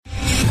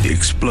The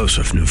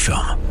explosive new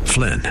film,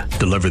 Flynn,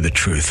 deliver the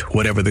truth,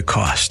 whatever the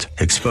cost,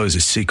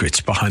 exposes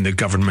secrets behind the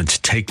government's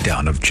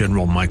takedown of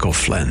General Michael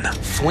Flynn.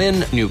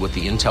 Flynn knew what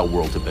the intel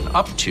world had been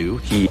up to.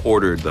 He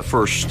ordered the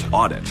first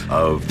audit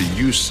of the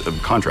use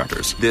of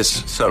contractors.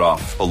 This set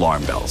off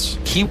alarm bells.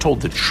 He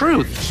told the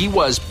truth. He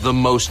was the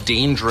most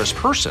dangerous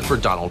person for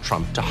Donald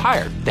Trump to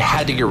hire. They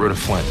had to get rid of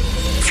Flynn.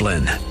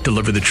 Flynn,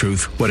 deliver the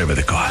truth, whatever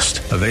the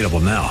cost. Available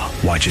now.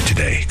 Watch it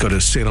today. Go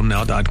to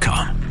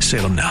salemnow.com.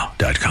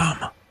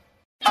 salemnow.com.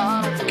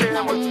 I don't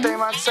care what they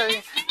might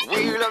say.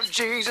 We love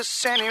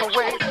Jesus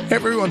anyway.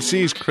 Everyone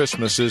sees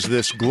Christmas as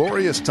this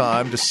glorious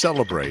time to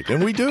celebrate,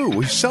 and we do.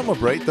 We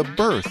celebrate the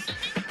birth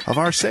of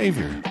our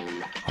Savior.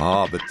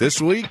 But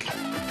this week,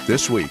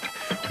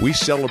 we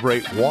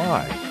celebrate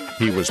why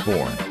he was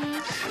born.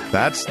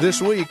 That's this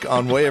week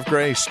on Way of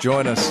Grace.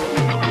 Join us.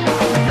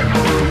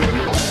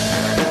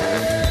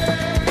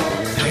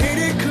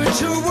 Lady,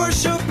 could you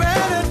worship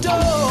and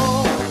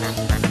adore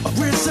a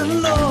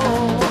risen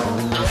Lord?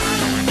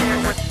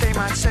 They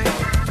might say,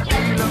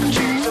 we love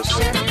Jesus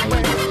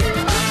anyway. I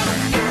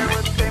don't care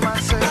what they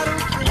might say,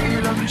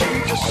 we love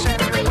Jesus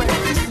anyway.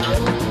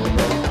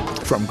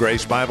 From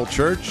Grace Bible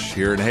Church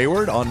here in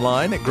Hayward,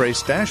 online at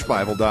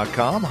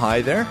grace-bible.com.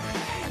 Hi there,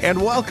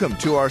 and welcome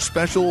to our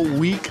special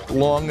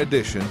week-long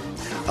edition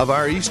of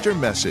our Easter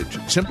message,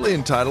 simply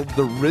entitled,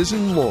 The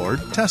Risen Lord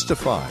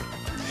Testified.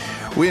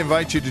 We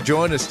invite you to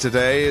join us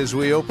today as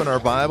we open our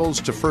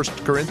Bibles to 1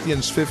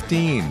 Corinthians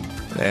 15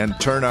 and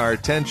turn our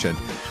attention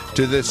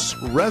to this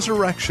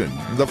resurrection,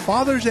 the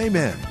Father's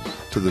amen,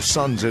 to the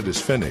Son's it is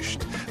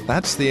finished.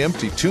 That's the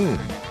empty tomb.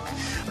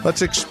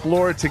 Let's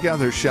explore it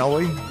together, shall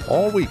we?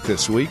 All week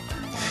this week.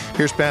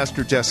 Here's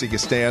Pastor Jesse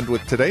Gistand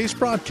with today's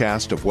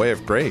broadcast of Way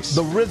of Grace.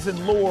 The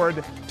risen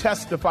Lord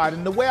testified.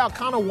 And the way I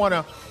kind of want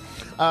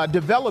to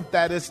develop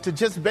that is to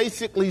just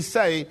basically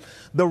say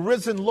the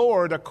risen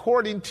Lord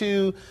according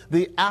to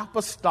the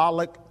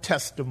apostolic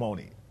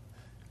testimony.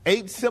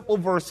 8 simple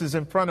verses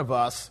in front of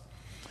us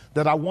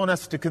that I want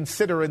us to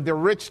consider in their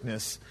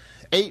richness.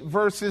 8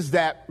 verses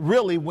that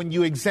really, when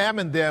you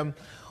examine them,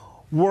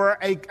 were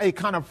a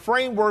kind of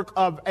framework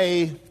of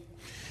a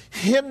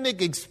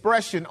hymnic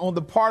expression on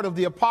the part of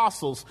the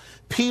apostles.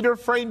 Peter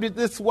framed it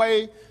this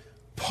way.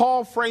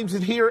 Paul frames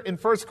it here in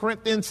 1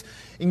 Corinthians.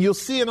 And you'll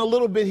see in a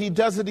little bit he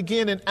does it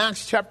again in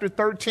Acts chapter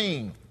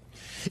 13.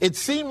 It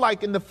seemed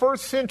like in the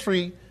first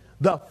century,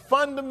 the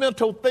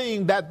fundamental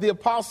thing that the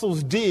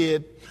apostles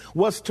did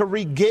was to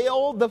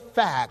regale the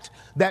fact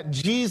that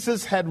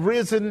Jesus had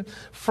risen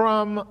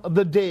from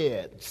the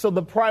dead. So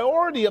the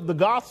priority of the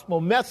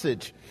gospel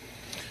message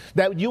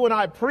that you and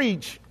I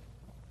preach,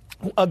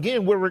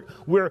 again,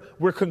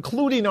 we're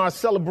concluding our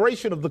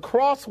celebration of the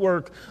cross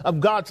work of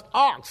God's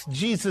ox,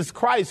 Jesus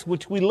Christ,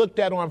 which we looked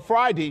at on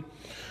Friday.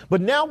 But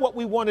now what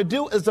we want to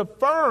do is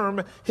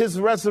affirm his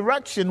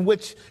resurrection,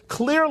 which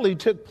clearly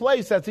took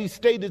place, as he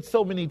stated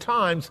so many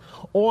times,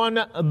 on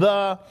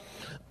the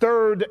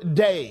third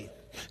day.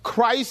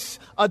 Christ's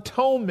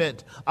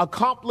atonement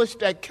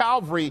accomplished at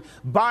Calvary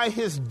by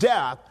his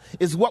death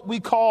is what we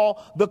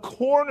call the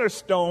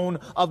cornerstone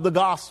of the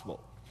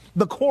gospel.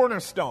 The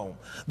cornerstone.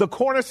 The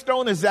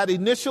cornerstone is that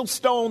initial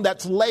stone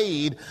that's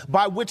laid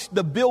by which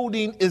the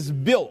building is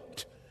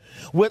built.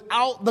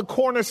 Without the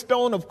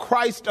cornerstone of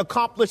Christ's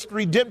accomplished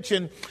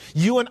redemption,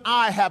 you and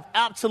I have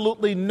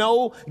absolutely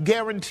no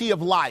guarantee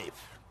of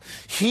life.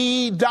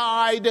 He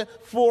died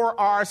for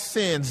our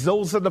sins.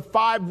 Those are the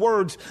 5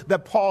 words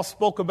that Paul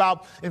spoke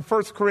about in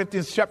 1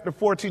 Corinthians chapter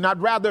 14.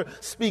 I'd rather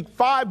speak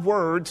 5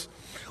 words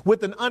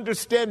with an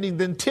understanding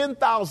than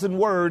 10,000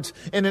 words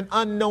in an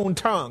unknown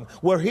tongue.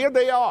 Well, here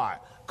they are.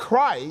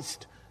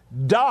 Christ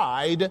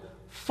died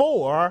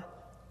for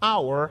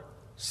our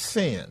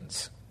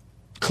sins.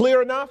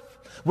 Clear enough?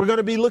 We're going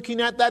to be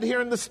looking at that here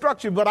in the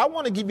structure, but I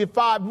want to give you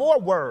 5 more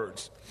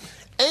words.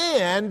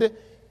 And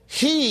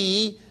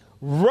he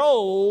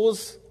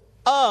rose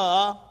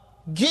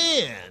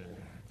again.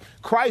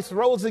 Christ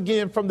rose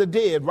again from the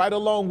dead, right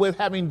along with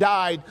having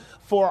died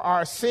for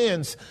our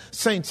sins,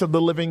 saints of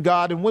the living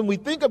God. And when we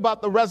think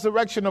about the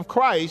resurrection of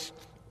Christ,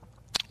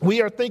 we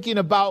are thinking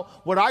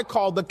about what I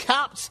call the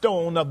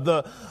capstone of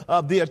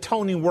the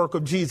atoning work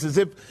of Jesus.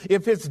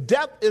 If his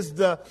death is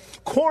the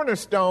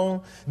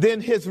cornerstone,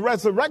 then his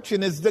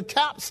resurrection is the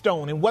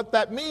capstone. And what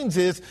that means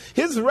is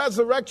his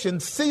resurrection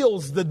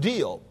seals the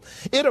deal.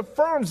 It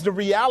affirms the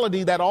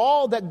reality that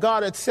all that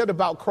God had said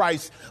about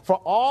Christ for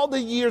all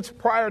the years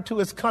prior to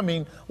his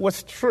coming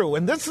was true.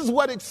 And this is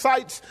what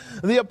excites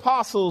the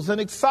apostles and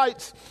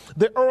excites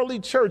the early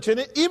church. And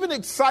it even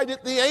excited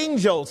the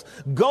angels.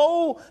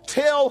 Go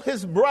tell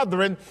his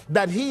brethren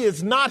that he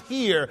is not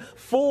here,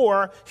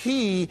 for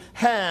he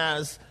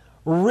has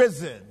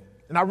risen.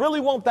 And I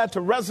really want that to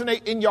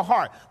resonate in your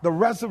heart, the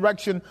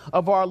resurrection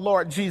of our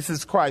Lord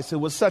Jesus Christ. It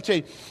was such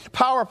a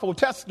powerful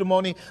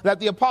testimony that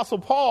the Apostle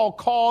Paul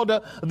called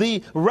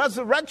the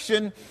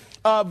resurrection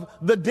of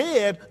the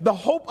dead the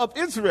hope of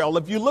Israel.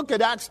 If you look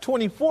at Acts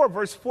 24,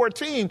 verse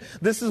 14,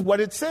 this is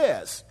what it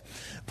says.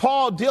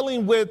 Paul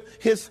dealing with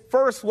his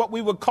first, what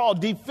we would call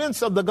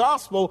defense of the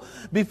gospel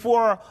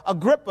before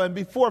Agrippa and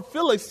before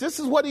Felix. This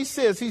is what he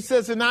says. He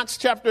says in Acts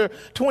chapter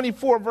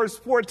 24, verse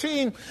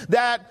 14,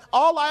 that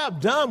all I have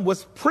done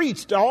was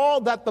preached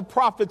all that the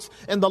prophets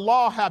and the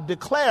law have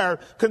declared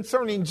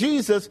concerning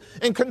Jesus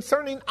and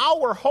concerning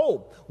our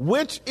hope,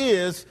 which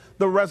is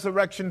the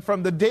resurrection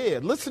from the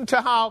dead. Listen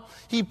to how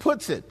he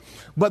puts it.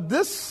 But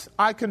this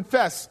I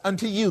confess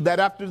unto you, that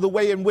after the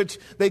way in which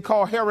they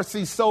call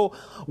heresy, so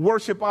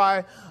worship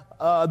I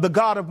the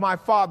God of my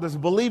fathers,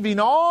 believing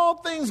all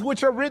things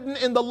which are written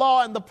in the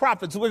law and the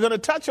prophets. We're going to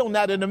touch on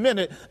that in a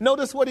minute.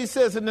 Notice what he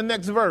says in the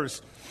next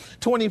verse,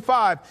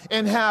 25,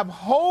 and have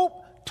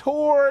hope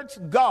towards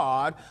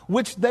God,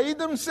 which they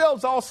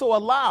themselves also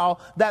allow,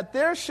 that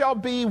there shall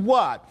be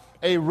what?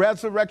 A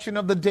resurrection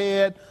of the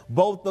dead,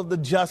 both of the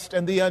just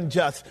and the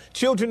unjust.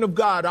 Children of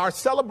God, our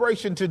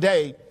celebration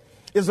today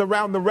is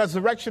around the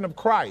resurrection of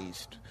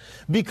Christ,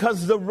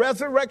 because the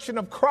resurrection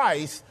of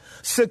Christ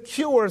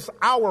secures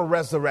our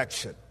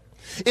resurrection.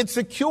 It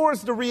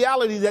secures the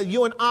reality that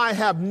you and I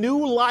have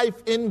new life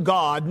in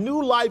God,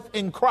 new life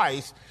in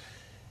Christ,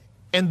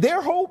 and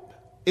their hope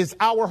is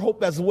our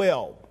hope as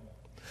well.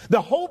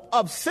 The hope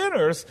of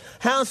sinners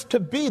has to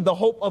be the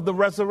hope of the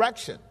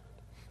resurrection.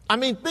 I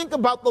mean, think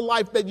about the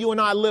life that you and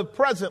I live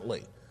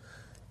presently.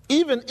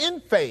 Even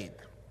in faith,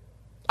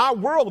 our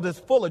world is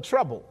full of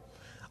trouble.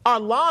 Our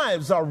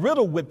lives are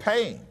riddled with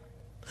pain.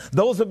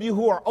 Those of you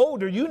who are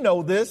older, you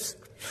know this.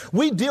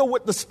 We deal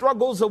with the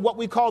struggles of what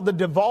we call the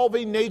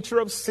devolving nature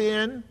of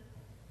sin.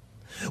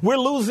 We're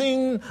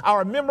losing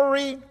our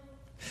memory,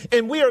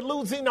 and we are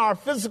losing our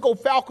physical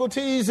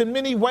faculties. In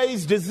many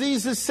ways,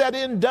 diseases set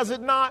in, does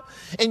it not?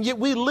 And yet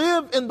we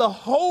live in the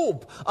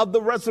hope of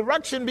the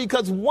resurrection,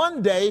 because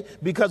one day,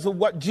 because of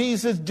what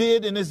Jesus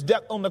did in his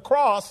death on the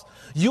cross,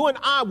 you and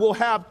I will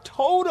have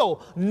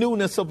total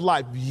newness of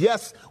life.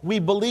 Yes, we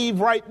believe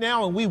right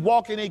now and we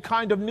walk in a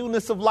kind of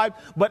newness of life,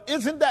 but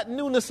isn't that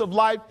newness of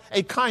life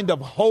a kind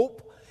of hope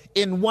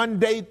in one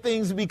day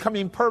things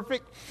becoming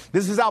perfect?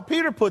 This is how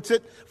Peter puts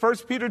it. 1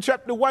 Peter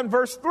chapter 1,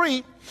 verse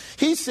 3.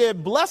 He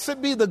said,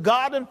 "Blessed be the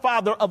God and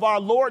Father of our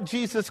Lord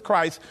Jesus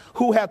Christ,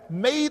 who hath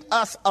made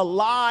us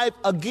alive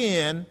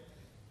again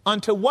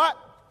unto" what?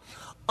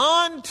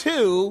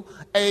 Unto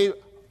a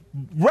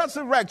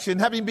resurrection,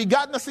 having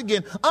begotten us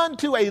again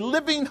unto a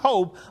living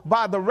hope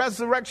by the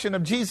resurrection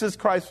of Jesus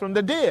Christ from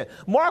the dead.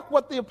 Mark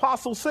what the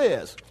apostle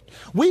says.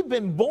 We've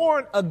been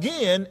born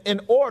again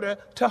in order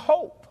to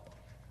hope.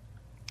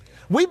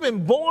 We've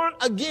been born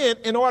again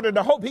in order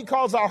to hope. He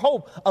calls our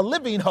hope a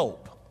living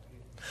hope.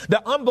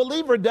 The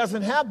unbeliever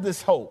doesn't have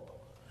this hope.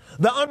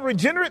 The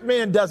unregenerate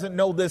man doesn't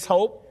know this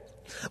hope.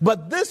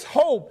 But this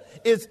hope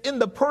is in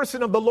the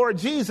person of the Lord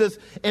Jesus.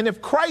 And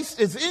if Christ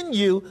is in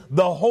you,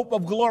 the hope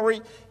of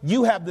glory,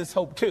 you have this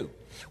hope too.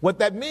 What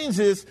that means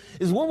is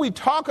when we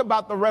talk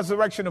about the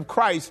resurrection of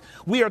Christ,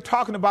 we are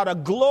talking about a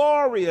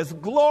glorious,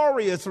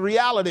 glorious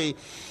reality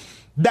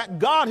that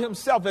God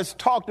himself has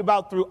talked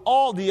about through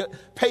all the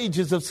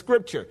pages of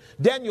Scripture.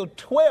 Daniel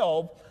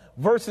 12,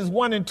 verses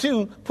 1 and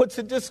 2 puts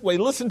it this way.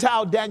 Listen to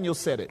how Daniel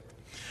said it.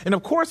 And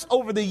of course,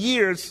 over the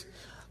years,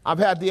 I've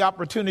had the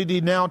opportunity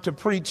now to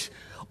preach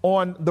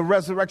on the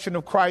resurrection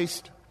of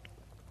Christ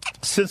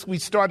since we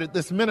started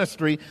this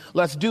ministry.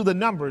 Let's do the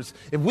numbers.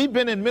 If we've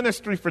been in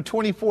ministry for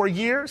 24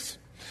 years,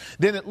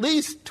 then at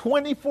least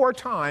 24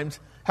 times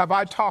have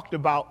I talked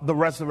about the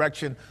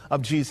resurrection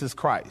of Jesus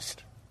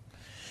Christ.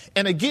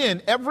 And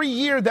again, every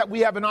year that we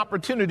have an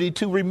opportunity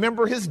to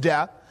remember his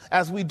death,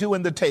 as we do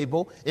in the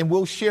table, and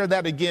we'll share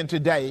that again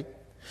today.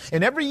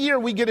 And every year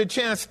we get a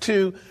chance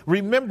to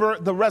remember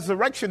the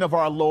resurrection of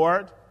our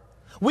Lord.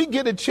 We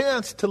get a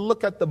chance to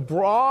look at the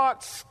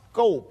broad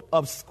scope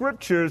of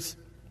Scripture's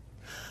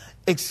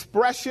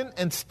expression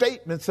and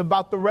statements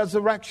about the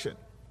resurrection.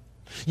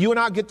 You and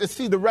I get to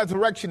see the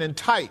resurrection in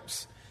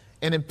types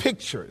and in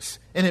pictures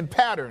and in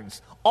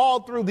patterns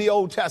all through the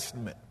Old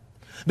Testament.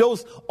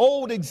 Those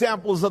old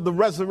examples of the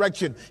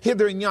resurrection,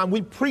 hither and yon,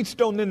 we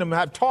preached on them,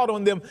 have taught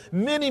on them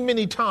many,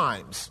 many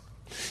times.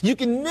 You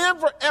can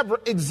never,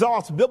 ever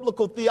exhaust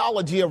biblical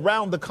theology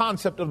around the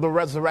concept of the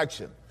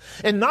resurrection.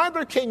 And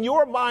neither can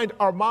your mind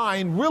or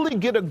mine really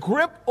get a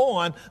grip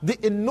on the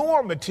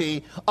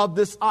enormity of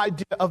this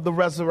idea of the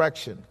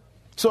resurrection.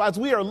 So as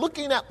we are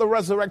looking at the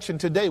resurrection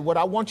today, what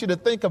I want you to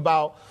think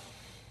about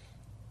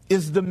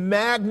is the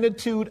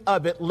magnitude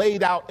of it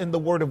laid out in the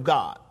Word of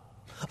God.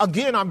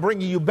 Again, I'm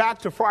bringing you back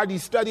to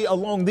Friday's study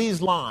along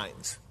these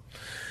lines,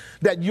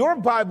 that your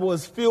Bible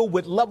is filled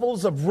with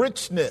levels of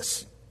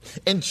richness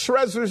and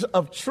treasures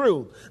of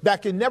truth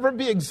that can never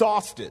be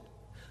exhausted.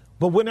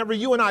 But whenever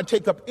you and I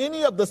take up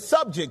any of the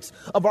subjects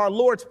of our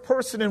Lord's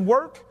person and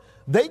work,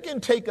 they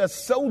can take us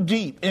so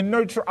deep and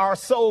nurture our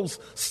souls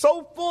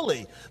so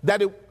fully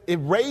that it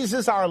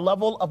raises our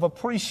level of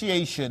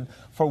appreciation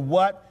for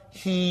what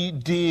he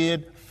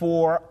did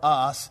for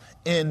us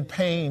in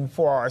paying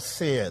for our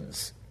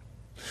sins.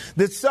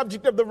 The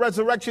subject of the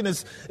resurrection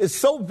is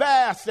so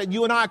vast that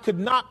you and I could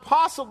not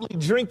possibly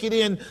drink it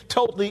in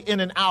totally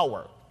in an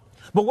hour.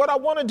 But what I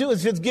want to do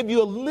is just give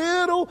you a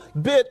little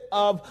bit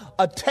of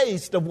a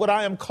taste of what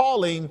I am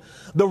calling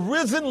the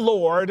risen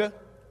Lord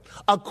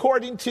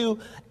according to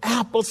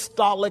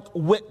apostolic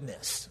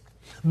witness.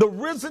 The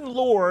risen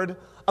Lord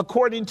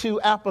according to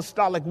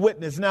apostolic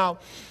witness. Now,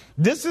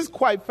 this is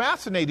quite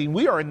fascinating.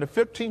 We are in the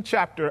 15th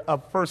chapter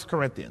of 1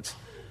 Corinthians.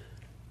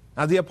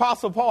 Now, the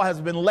Apostle Paul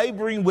has been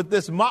laboring with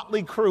this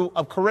motley crew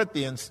of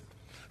Corinthians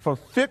for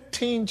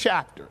 15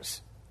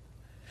 chapters.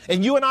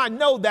 And you and I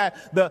know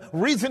that the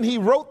reason he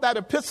wrote that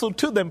epistle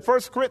to them, 1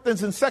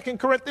 Corinthians and 2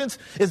 Corinthians,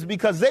 is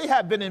because they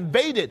have been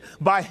invaded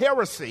by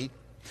heresy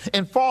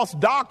and false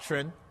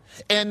doctrine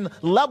and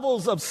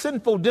levels of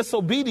sinful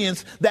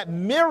disobedience that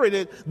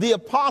merited the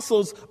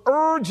apostles'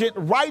 urgent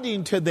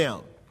writing to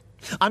them.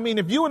 I mean,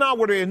 if you and I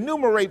were to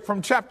enumerate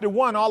from chapter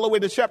 1 all the way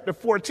to chapter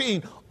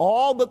 14,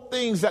 all the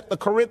things that the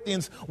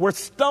Corinthians were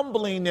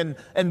stumbling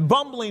and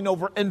bumbling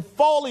over and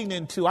falling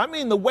into. I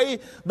mean, the way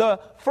the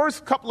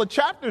first couple of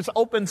chapters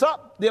opens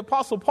up, the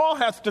Apostle Paul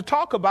has to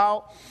talk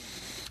about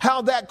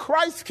how that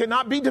Christ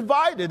cannot be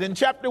divided. In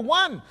chapter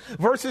 1,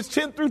 verses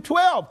 10 through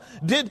 12,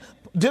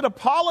 Did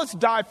Apollos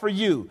die for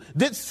you?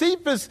 Did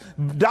Cephas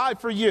die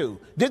for you?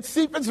 Did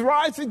Cephas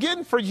rise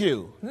again for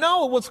you?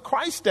 No, it was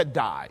Christ that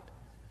died.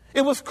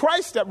 It was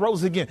Christ that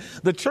rose again.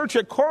 The church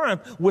at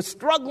Corinth was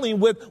struggling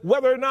with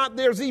whether or not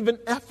there's even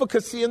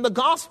efficacy in the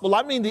gospel.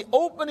 I mean, the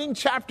opening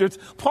chapters,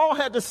 Paul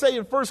had to say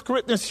in 1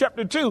 Corinthians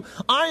chapter 2,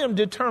 I am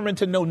determined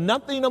to know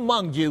nothing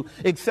among you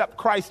except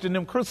Christ and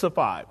him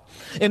crucified.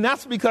 And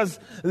that's because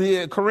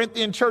the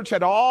Corinthian church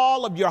had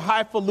all of your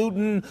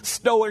highfalutin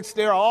Stoics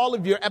there, all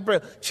of your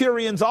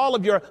Epicureans, all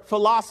of your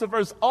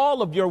philosophers,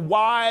 all of your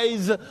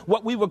wise,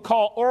 what we would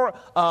call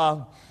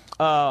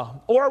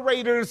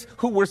orators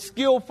who were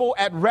skillful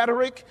at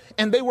rhetoric,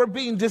 and they were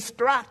being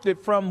distracted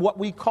from what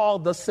we call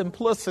the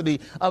simplicity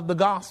of the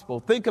gospel.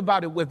 Think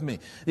about it with me.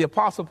 The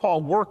Apostle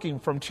Paul working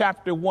from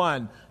chapter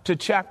 1 to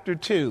chapter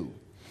 2.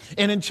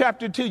 And in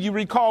chapter 2, you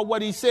recall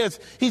what he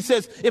says. He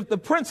says, if the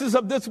princes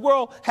of this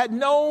world had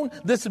known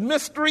this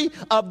mystery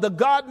of the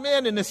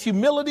God-man and his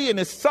humility and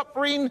his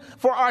suffering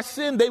for our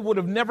sin, they would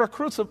have never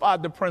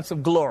crucified the Prince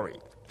of Glory.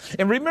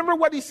 And remember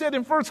what he said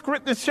in 1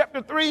 Corinthians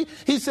chapter 3?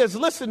 He says,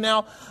 listen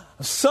now,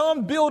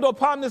 some build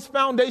upon this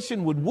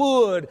foundation with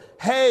wood,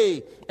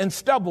 hay, and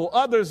stubble.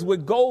 Others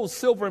with gold,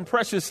 silver, and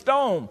precious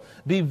stone.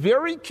 Be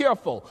very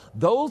careful.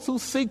 Those who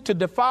seek to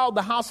defile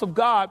the house of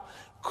God,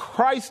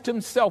 Christ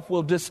himself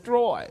will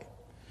destroy.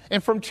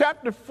 And from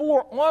chapter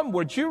 4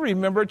 onwards, you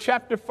remember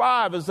chapter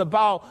 5 is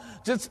about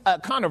just a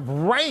kind of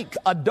rank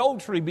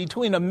adultery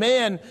between a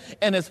man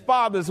and his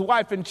father's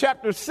wife. In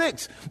chapter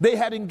 6, they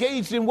had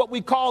engaged in what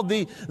we call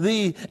the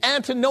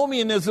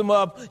antinomianism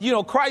of,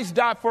 Christ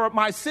died for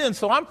my sins,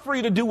 so I'm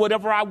free to do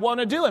whatever I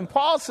want to do. And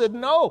Paul said,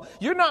 no,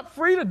 you're not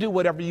free to do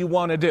whatever you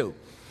want to do.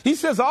 He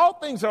says, all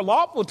things are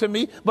lawful to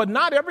me, but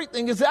not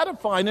everything is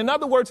edifying. In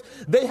other words,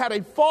 they had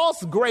a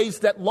false grace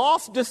that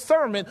lost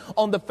discernment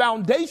on the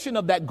foundation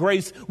of that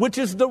grace, which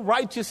is the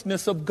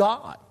righteousness of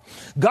God.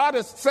 God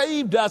has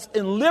saved us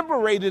and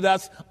liberated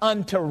us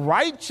unto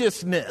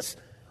righteousness.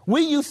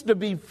 We used to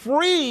be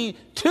free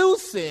to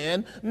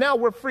sin. Now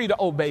we're free to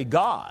obey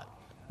God.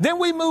 Then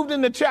we moved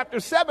into chapter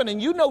 7,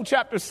 and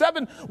chapter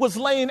 7 was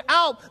laying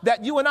out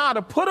that you and I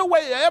to put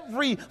away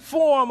every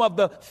form of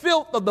the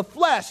filth of the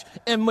flesh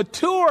and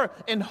mature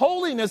in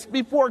holiness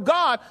before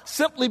God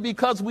simply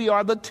because we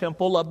are the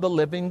temple of the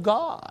living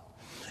God.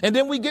 And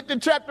then we get to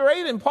chapter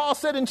 8, and Paul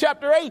said in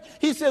chapter 8,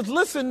 he says,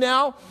 listen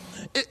now,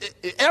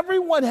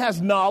 everyone has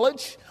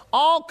knowledge,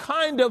 all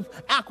kind of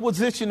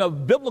acquisition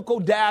of biblical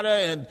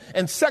data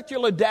and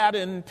secular data,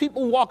 and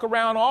people walk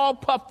around all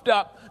puffed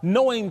up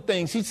knowing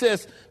things. He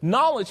says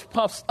knowledge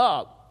puffs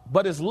up,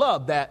 but it's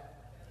love that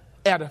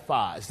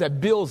edifies, that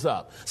builds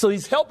up. So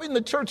he's helping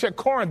the church at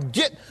Corinth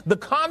get the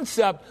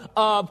concept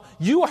of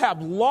you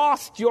have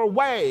lost your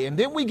way. And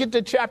then we get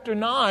to chapter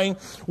 9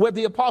 where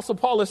the Apostle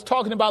Paul is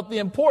talking about the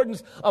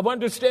importance of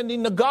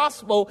understanding the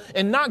gospel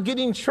and not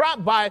getting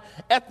trapped by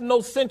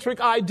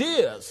ethnocentric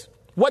ideas.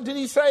 What did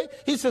he say?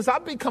 He says,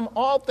 I've become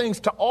all things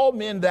to all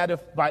men that if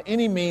by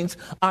any means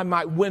I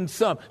might win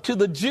some. To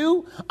the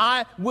Jew,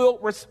 I will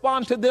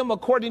respond to them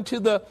according to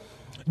the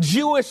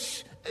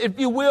Jewish, if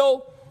you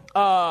will,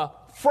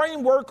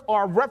 framework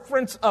or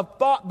reference of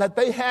thought that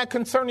they had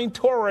concerning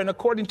Torah and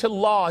according to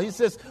law. He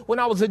says, when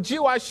I was a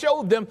Jew, I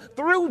showed them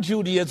through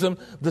Judaism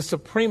the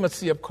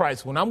supremacy of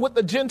Christ. When I'm with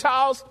the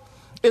Gentiles,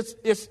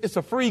 it's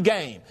a free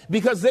game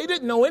because they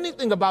didn't know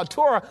anything about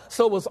Torah,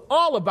 so it was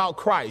all about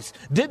Christ.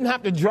 Didn't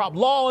have to drop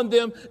law on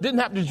them, didn't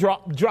have to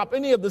drop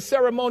any of the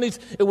ceremonies.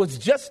 It was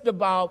just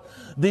about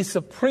the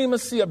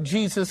supremacy of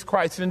Jesus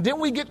Christ. And then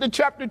we get to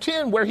chapter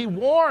 10 where he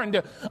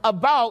warned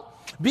about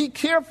be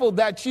careful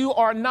that you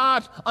are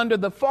not under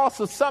the false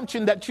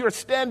assumption that you're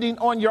standing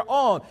on your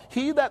own.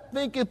 He that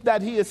thinketh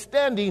that he is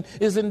standing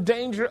is in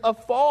danger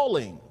of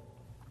falling.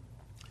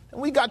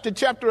 And we got to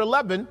chapter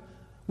 11,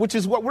 which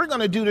is what we're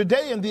going to do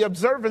today in the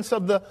observance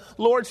of the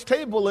Lord's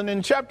table. And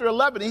in chapter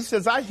 11, he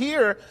says, I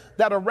hear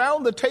that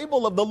around the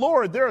table of the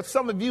Lord, there are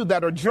some of you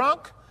that are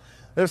drunk,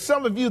 There's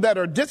some of you that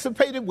are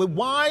dissipated with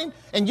wine,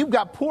 and you've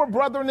got poor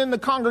brethren in the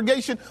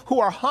congregation who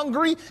are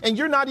hungry, and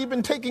you're not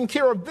even taking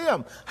care of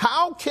them.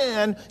 How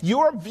can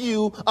your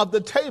view of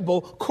the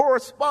table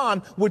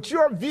correspond with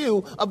your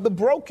view of the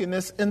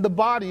brokenness in the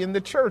body in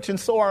the church? And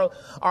so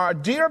our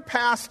dear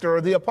pastor,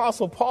 the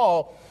Apostle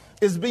Paul,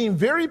 is being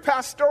very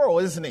pastoral,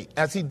 isn't he,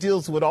 as he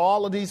deals with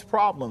all of these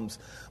problems.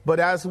 But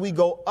as we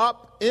go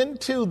up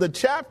into the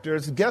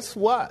chapters, guess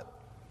what?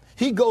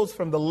 He goes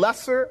from the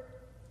lesser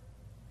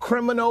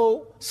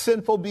criminal,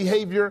 sinful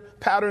behavior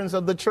patterns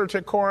of the church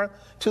at Corinth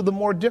to the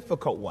more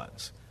difficult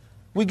ones.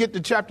 We get to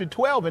chapter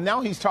 12, and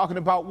now he's talking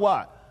about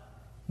what?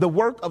 The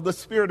work of the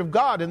Spirit of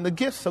God and the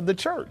gifts of the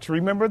church.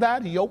 Remember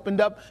that? He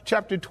opened up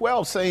chapter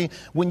 12 saying,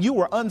 when you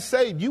were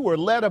unsaved, you were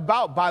led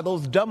about by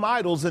those dumb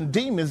idols and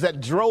demons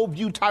that drove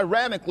you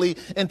tyrannically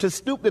into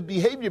stupid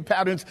behavior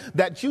patterns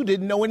that you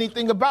didn't know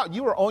anything about.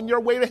 You were on your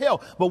way to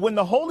hell. But when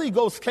the Holy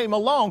Ghost came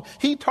along,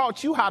 he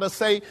taught you how to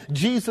say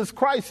Jesus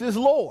Christ is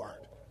Lord.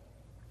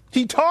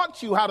 He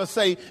taught you how to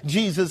say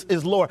Jesus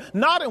is Lord,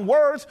 not in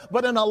words,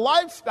 but in a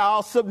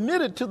lifestyle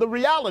submitted to the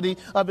reality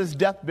of his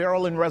death,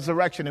 burial, and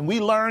resurrection. And we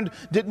learned,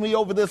 didn't we,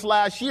 over this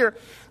last year,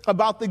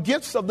 about the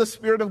gifts of the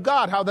Spirit of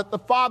God, how that the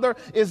Father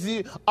is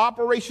the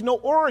operational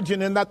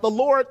origin, and that the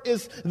Lord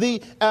is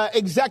the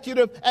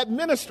executive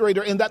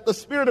administrator, and that the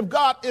Spirit of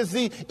God is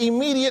the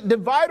immediate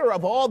divider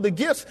of all the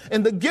gifts.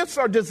 And the gifts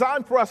are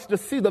designed for us to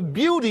see the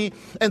beauty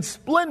and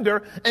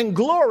splendor and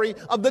glory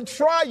of the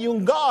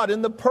triune God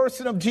in the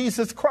person of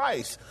Jesus Christ.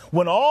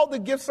 When all the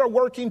gifts are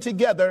working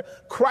together,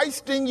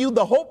 Christ in you,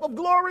 the hope of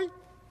glory,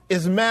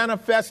 is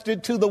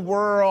manifested to the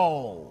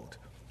world.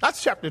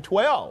 That's chapter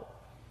 12.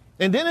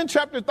 And then in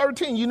chapter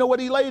 13, you know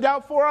what he laid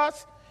out for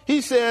us?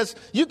 He says,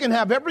 you can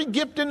have every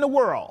gift in the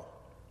world,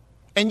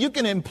 and you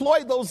can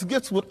employ those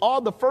gifts with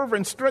all the fervor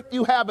and strength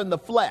you have in the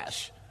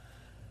flesh.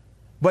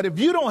 But if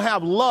you don't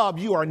have love,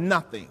 you are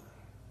nothing.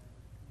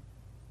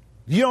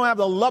 You don't have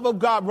the love of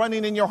God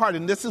running in your heart.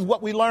 And this is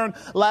what we learned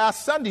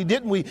last Sunday,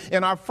 didn't we?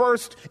 In our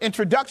first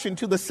introduction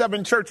to the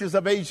 7 churches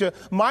of Asia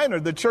Minor,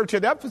 the church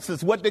at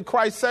Ephesus. What did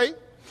Christ say?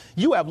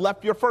 You have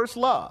left your first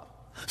love.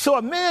 So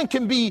a man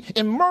can be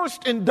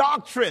immersed in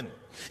doctrine.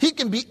 He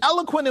can be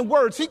eloquent in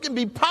words. He can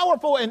be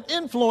powerful in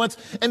influence.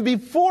 And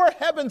before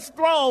heaven's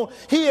throne,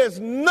 he is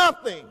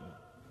nothing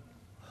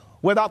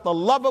without the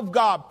love of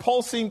God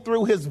pulsing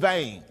through his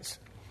veins.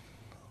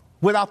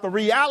 Without the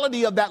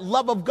reality of that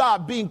love of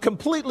God being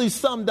completely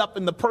summed up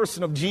in the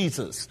person of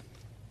Jesus.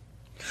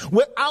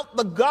 Without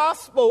the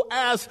gospel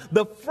as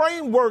the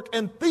framework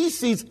and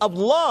thesis of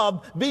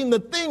love being the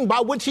thing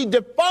by which he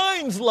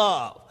defines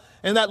love.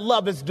 And that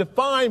love is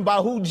defined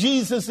by who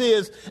Jesus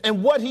is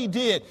and what he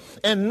did.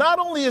 And not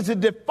only is it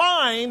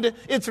defined,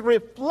 it's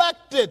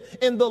reflected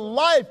in the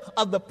life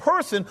of the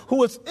person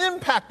who is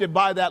impacted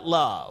by that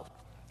love.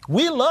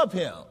 We love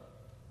him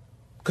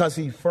because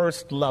he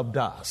first loved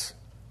us.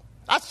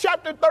 That's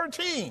chapter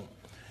 13.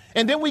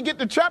 And then we get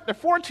to chapter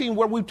 14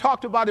 where we've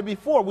talked about it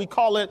before. We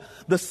call it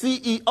the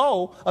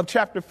CEO of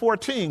chapter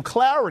 14,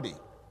 clarity.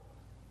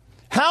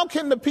 How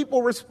can the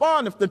people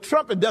respond if the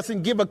trumpet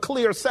doesn't give a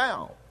clear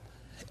sound?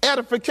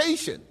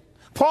 Edification.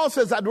 Paul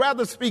says, I'd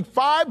rather speak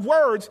 5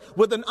 words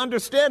with an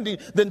understanding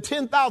than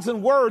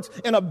 10,000 words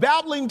in a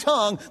babbling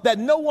tongue that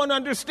no one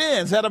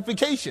understands.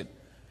 Edification.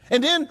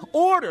 And then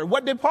order.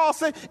 What did Paul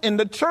say? In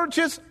the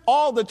churches,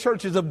 all the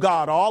churches of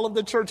God, all of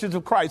the churches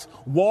of Christ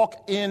walk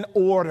in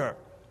order.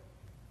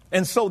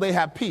 And so they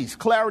have peace,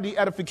 clarity,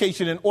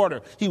 edification, and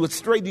order. He was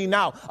straightening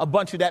out a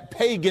bunch of that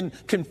pagan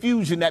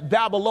confusion, that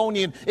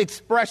Babylonian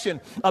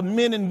expression of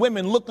men and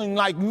women looking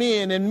like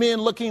men and men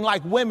looking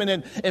like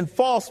women, and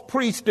false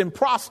priests and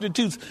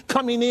prostitutes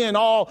coming in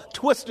all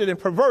twisted and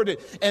perverted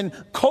and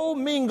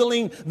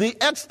commingling the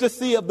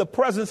ecstasy of the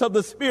presence of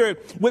the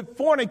Spirit with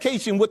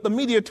fornication, with the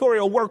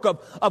mediatorial work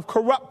of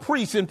corrupt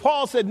priests. And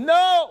Paul said,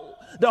 no.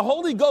 The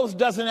Holy Ghost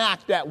doesn't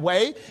act that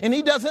way, and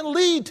he doesn't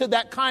lead to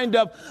that kind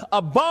of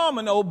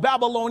abominable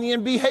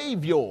Babylonian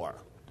behavior.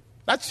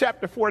 That's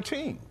chapter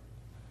 14.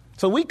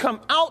 So we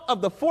come out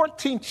of the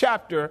 14th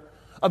chapter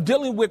of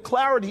dealing with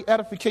clarity,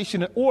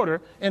 edification, and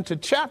order into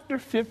chapter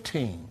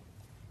 15.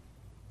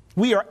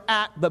 We are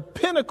at the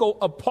pinnacle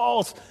of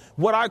Paul's,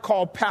 what I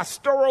call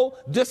pastoral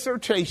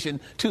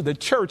dissertation to the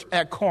church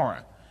at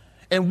Corinth.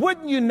 And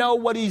wouldn't you know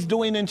what he's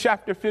doing in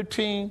chapter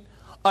 15?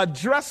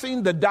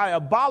 Addressing the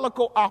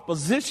diabolical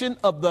opposition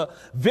of the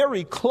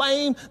very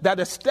claim that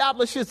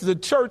establishes the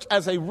church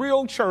as a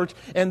real church,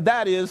 and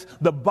that is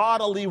the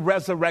bodily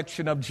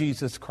resurrection of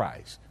Jesus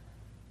Christ.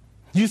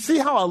 You see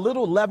how a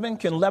little leaven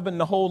can leaven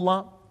the whole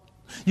lump?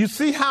 You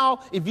see how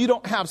if you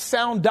don't have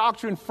sound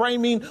doctrine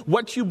framing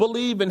what you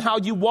believe and how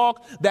you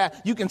walk,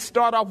 that you can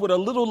start off with a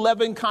little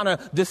leaven kind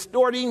of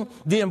distorting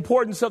the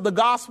importance of the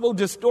gospel,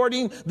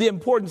 distorting the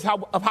importance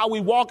of how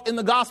we walk in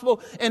the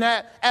gospel. And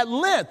at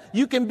length,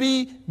 you can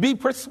be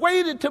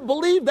persuaded to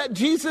believe that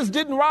Jesus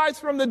didn't rise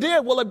from the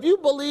dead. Well, if you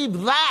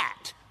believe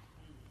that,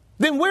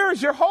 then where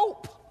is your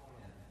hope?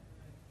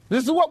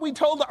 This is what we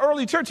told the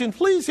early church. And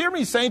please hear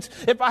me, saints.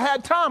 If I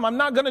had time, I'm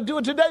not going to do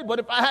it today, but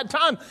if I had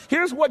time,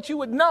 here's what you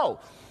would know.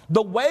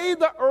 The way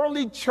the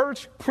early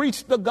church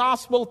preached the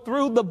gospel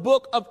through the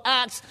book of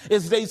Acts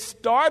is they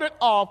started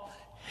off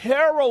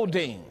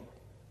heralding,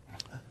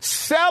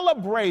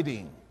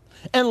 celebrating,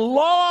 and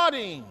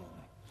lauding.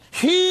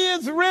 He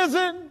is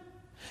risen.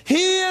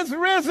 He is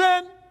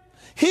risen.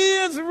 He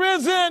is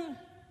risen.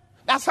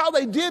 That's how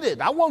they did it.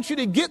 I want you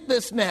to get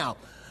this now.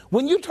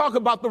 When you talk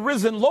about the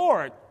risen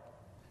Lord,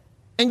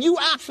 and you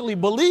actually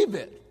believe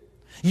it,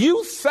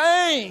 you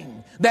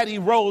sang that he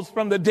rose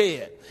from the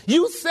dead.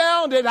 You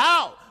sounded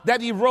out that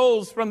he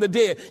rose from the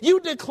dead. You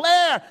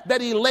declare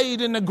that he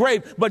laid in the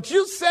grave, but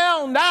you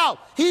sound out,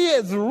 he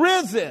is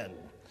risen.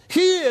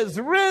 He is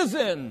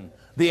risen.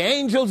 The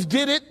angels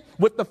did it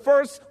with the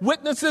first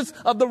witnesses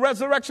of the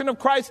resurrection of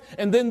Christ,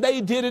 and then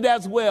they did it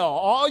as well.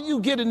 All you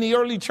get in the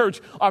early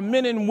church are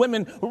men and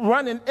women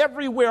running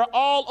everywhere,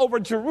 all over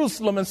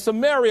Jerusalem and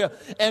Samaria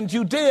and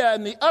Judea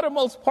and the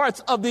uttermost parts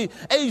of the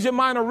Asia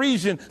Minor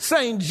region,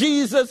 saying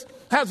Jesus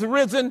has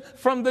risen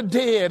from the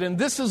dead. And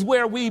this is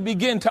where we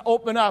begin to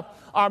open up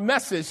our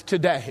message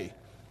today,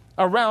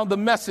 around the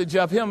message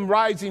of him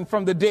rising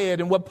from the dead.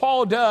 And what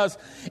Paul does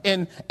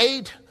in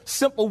 8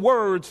 simple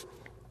words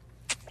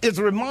is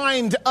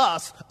remind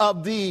us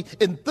of the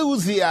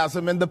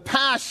enthusiasm and the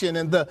passion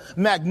and the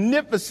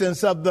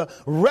magnificence of the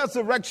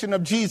resurrection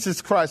of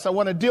Jesus Christ. I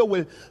want to deal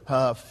with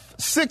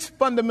 6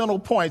 fundamental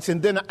points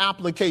and then an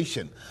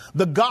application.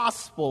 The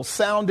gospel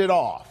sounded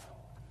off.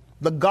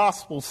 The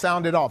gospel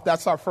sounded off.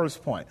 That's our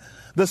first point.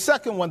 The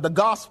second one, the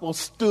gospel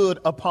stood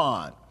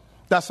upon.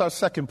 That's our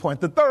second point.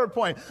 The third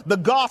point, the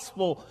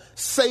gospel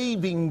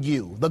saving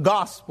you. The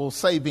gospel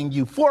saving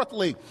you.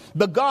 Fourthly,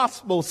 the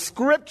gospel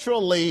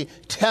scripturally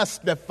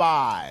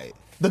testified.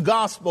 The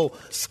gospel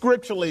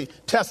scripturally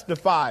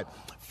testified.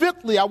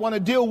 Fifthly, I want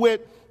to deal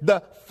with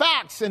the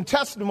facts and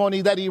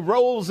testimony that he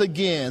rose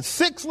again.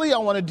 Sixthly, I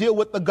want to deal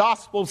with the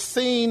gospel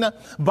seen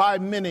by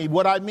many.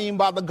 What I mean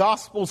by the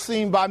gospel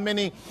seen by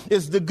many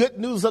is the good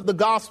news of the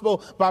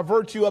gospel by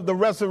virtue of the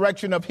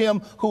resurrection of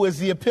him who is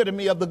the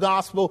epitome of the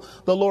gospel,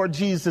 the Lord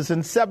Jesus.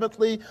 And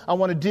seventhly, I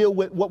want to deal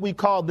with what we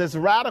call this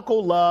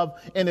radical love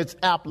in its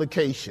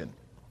application.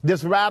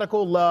 This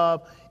radical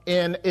love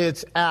in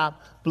its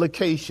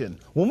application.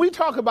 When we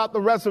talk about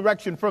the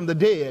resurrection from the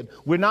dead,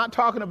 we're not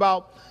talking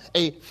about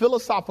a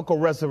philosophical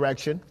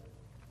resurrection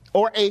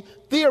or a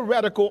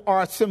theoretical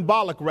or a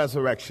symbolic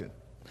resurrection.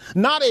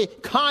 Not a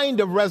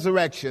kind of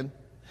resurrection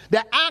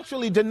that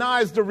actually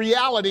denies the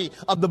reality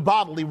of the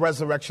bodily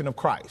resurrection of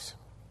Christ.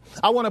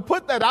 I want to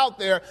put that out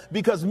there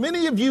because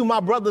many of you, my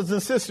brothers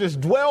and sisters,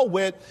 dwell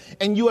with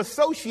and you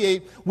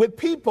associate with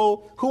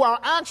people who are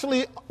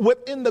actually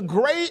within the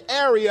gray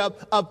area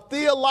of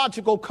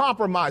theological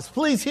compromise.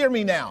 Please hear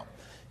me now.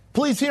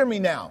 Please hear me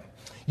now.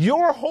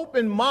 Your hope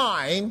and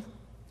mine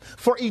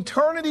for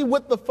eternity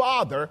with the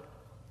Father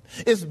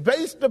is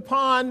based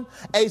upon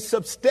a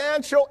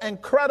substantial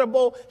and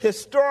credible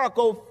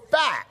historical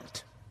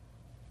fact,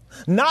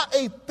 not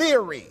a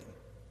theory,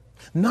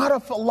 not a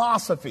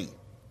philosophy,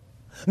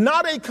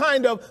 not a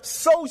kind of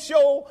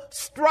social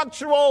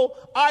structural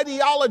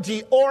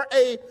ideology or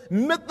a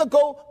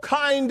mythical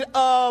kind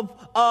of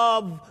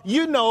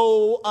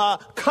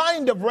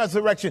kind of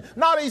resurrection,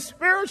 not a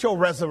spiritual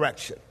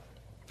resurrection.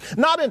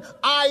 Not an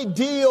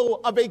ideal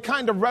of a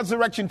kind of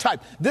resurrection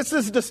type. This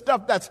is the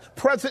stuff that's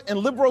present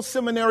in liberal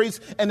seminaries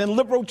and in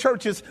liberal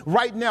churches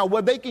right now,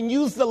 where they can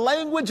use the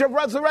language of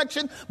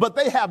resurrection, but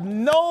they have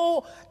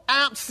no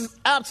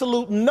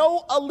absolute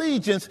no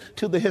allegiance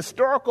to the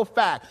historical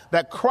fact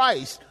that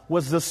Christ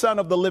was the Son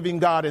of the living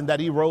God and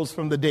that he rose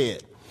from the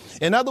dead.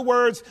 In other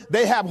words,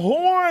 they have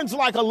horns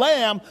like a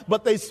lamb,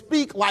 but they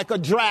speak like a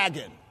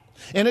dragon.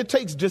 And it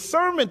takes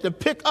discernment to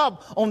pick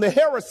up on the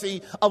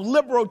heresy of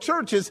liberal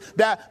churches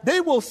that they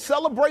will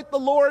celebrate the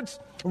Lord's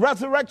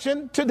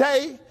resurrection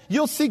today.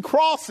 You'll see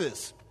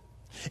crosses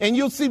and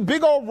you'll see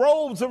big old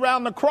robes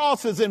around the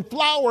crosses and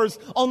flowers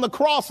on the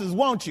crosses,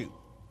 won't you?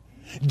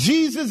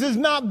 Jesus is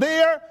not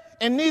there,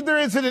 and neither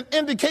is it an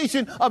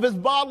indication of his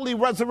bodily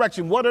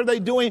resurrection. What are they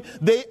doing?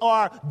 They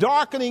are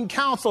darkening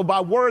counsel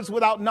by words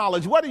without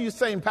knowledge. What are you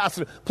saying,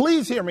 Pastor?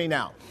 Please hear me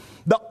now.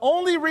 The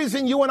only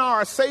reason you and I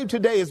are saved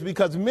today is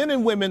because men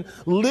and women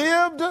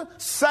lived,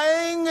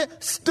 sang,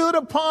 stood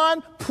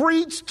upon,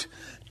 preached,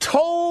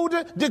 told,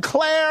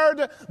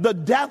 declared the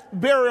death,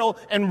 burial,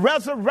 and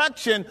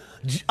resurrection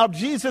of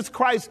Jesus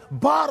Christ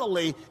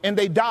bodily, and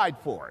they died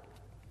for it.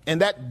 And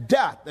that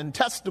death and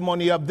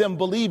testimony of them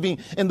believing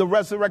in the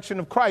resurrection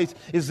of Christ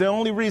is the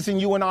only reason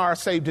you and I are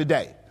saved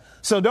today.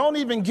 So don't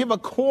even give a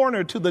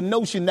corner to the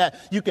notion that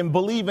you can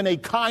believe in a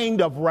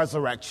kind of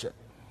resurrection.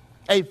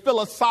 A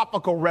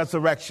philosophical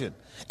resurrection,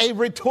 a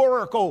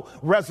rhetorical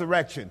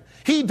resurrection.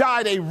 He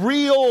died a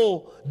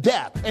real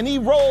death and he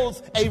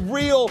rose a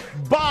real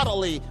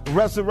bodily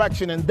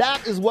resurrection. And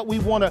that is what we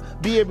want to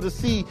be able to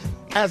see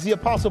as the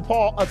Apostle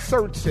Paul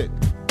asserts it.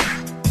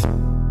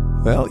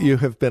 Well, you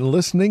have been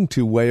listening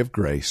to Way of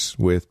Grace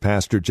with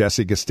Pastor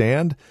Jesse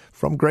Gistand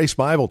from Grace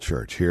Bible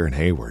Church here in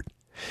Hayward.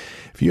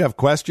 If you have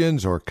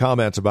questions or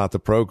comments about the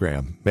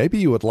program, maybe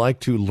you would like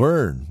to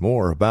learn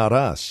more about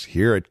us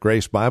here at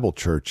Grace Bible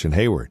Church in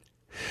Hayward,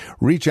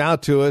 Reach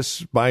out to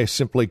us by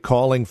simply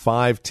calling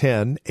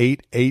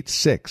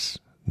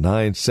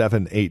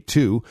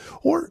 510-886-9782,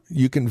 or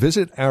you can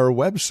visit our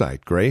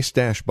website,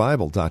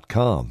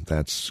 grace-bible.com.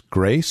 That's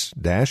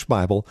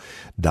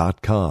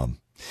grace-bible.com.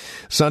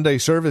 Sunday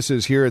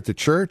services here at the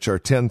church are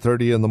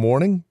 10:30 in the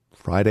morning.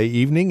 Friday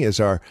evening is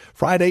our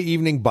Friday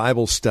evening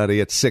Bible study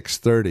at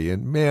 6:30.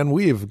 And man,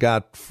 we've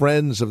got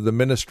friends of the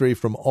ministry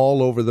from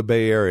all over the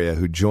Bay Area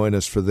who join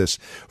us for this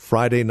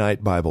Friday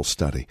night Bible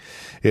study.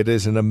 It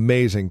is an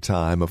amazing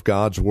time of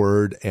God's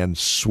Word and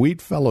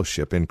sweet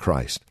fellowship in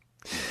Christ.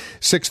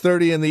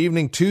 6:30 in the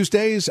evening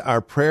Tuesdays, our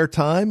prayer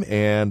time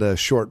and a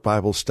short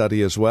Bible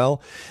study as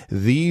well.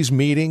 These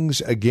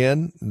meetings,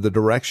 again, the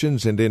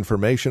directions and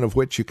information of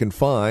which you can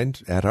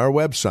find at our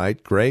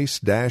website,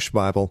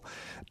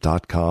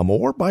 grace-bible.com,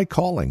 or by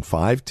calling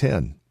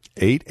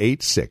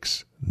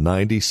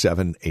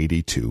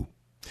 510-886-9782.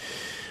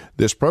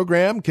 This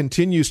program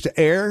continues to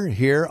air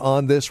here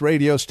on this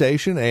radio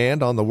station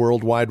and on the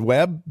World Wide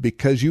Web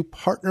because you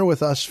partner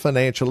with us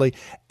financially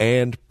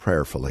and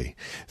prayerfully.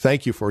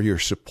 Thank you for your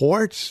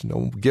support.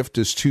 No gift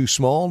is too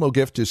small, no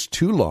gift is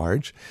too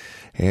large,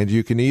 and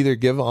you can either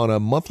give on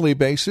a monthly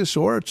basis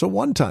or it's a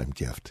one-time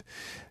gift.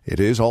 It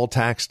is all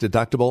tax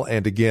deductible,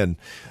 and again,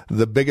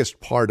 the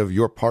biggest part of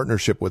your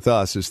partnership with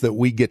us is that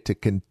we get to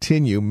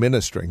continue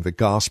ministering the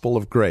gospel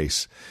of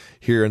grace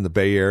here in the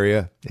Bay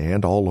Area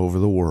and all over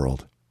the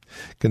world.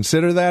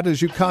 Consider that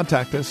as you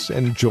contact us,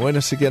 and join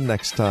us again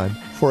next time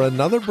for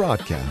another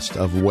broadcast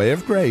of Way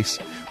of Grace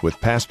with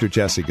Pastor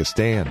Jesse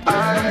Gistand.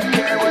 I don't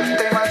care what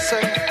they might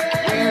say,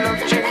 we love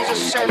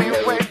Jesus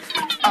anyway.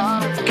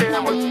 I don't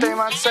care what they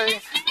might say,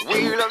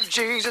 we love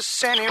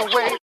Jesus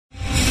anyway.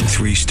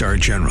 3-star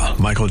General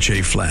Michael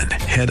J. Flynn,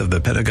 head of the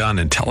Pentagon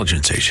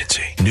Intelligence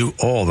Agency, knew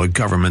all the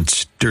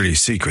government's dirty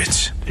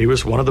secrets. He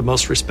was one of the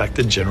most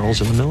respected generals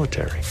in the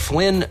military.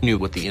 Flynn knew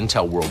what the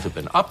intel world had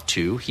been up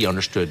to. He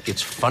understood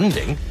its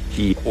funding.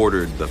 He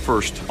ordered the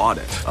first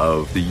audit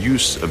of the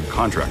use of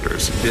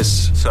contractors.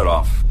 This set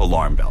off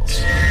alarm bells.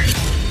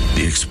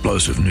 The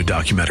explosive new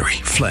documentary,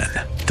 Flynn,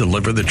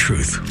 Deliver the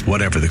Truth,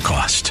 Whatever the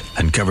Cost,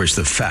 uncovers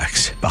the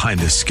facts behind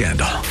this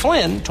scandal.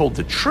 Flynn told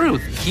the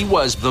truth. He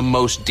was the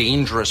most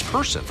dangerous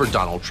person for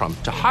Donald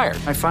Trump to hire.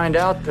 I find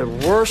out the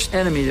worst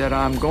enemy that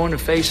I'm going to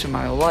face in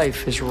my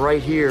life is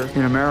right here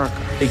in America.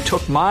 They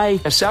took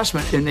my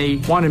assessment and they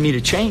wanted me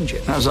to change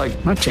it. And I was like,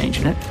 I'm not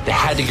changing it. They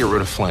had to get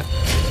rid of Flynn.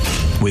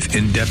 With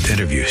in-depth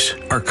interviews,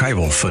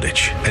 archival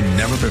footage, and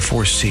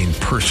never-before-seen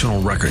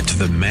personal records of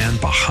the man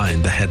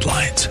behind the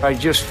headlines. I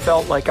just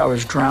felt like I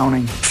was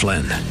drowning.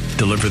 Flynn,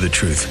 Deliver the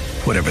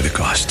Truth, Whatever the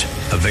Cost.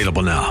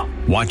 Available now.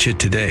 Watch it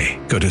today.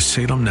 Go to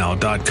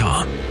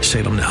salemnow.com.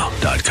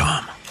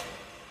 salemnow.com.